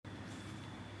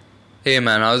Hey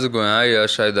man, how's it going? Hi,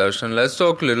 Shai Darshan. Let's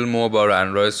talk a little more about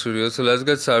Android Studio. So let's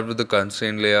get started with the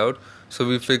constraint layout. So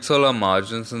we fix all our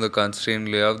margins in the constraint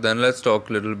layout. Then let's talk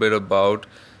a little bit about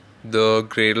the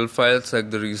Gradle files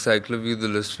like the recycler view, the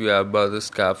list view app bar, the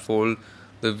scaffold,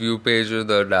 the view pager,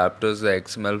 the adapters, the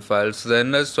XML files. So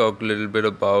then let's talk a little bit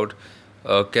about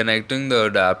connecting the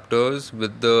adapters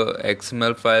with the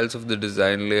XML files of the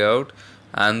design layout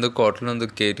and the Kotlin, the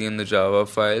KT, and the Java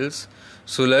files.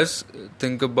 So let's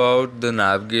think about the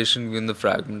navigation view in the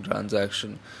fragment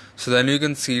transaction. So then you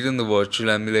can see it in the virtual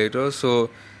emulator.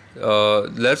 So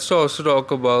let's also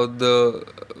talk about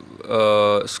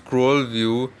the scroll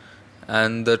view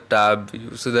and the tab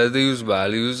view. So that they use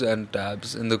values and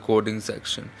tabs in the coding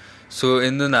section. So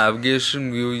in the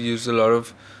navigation view, you use a lot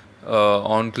of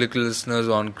on-click listeners,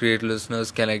 on-create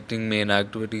listeners, connecting main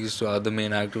activities to other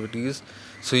main activities.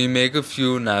 So you make a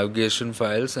few navigation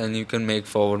files and you can make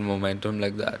forward momentum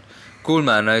like that. Cool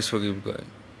man, nice for keep going.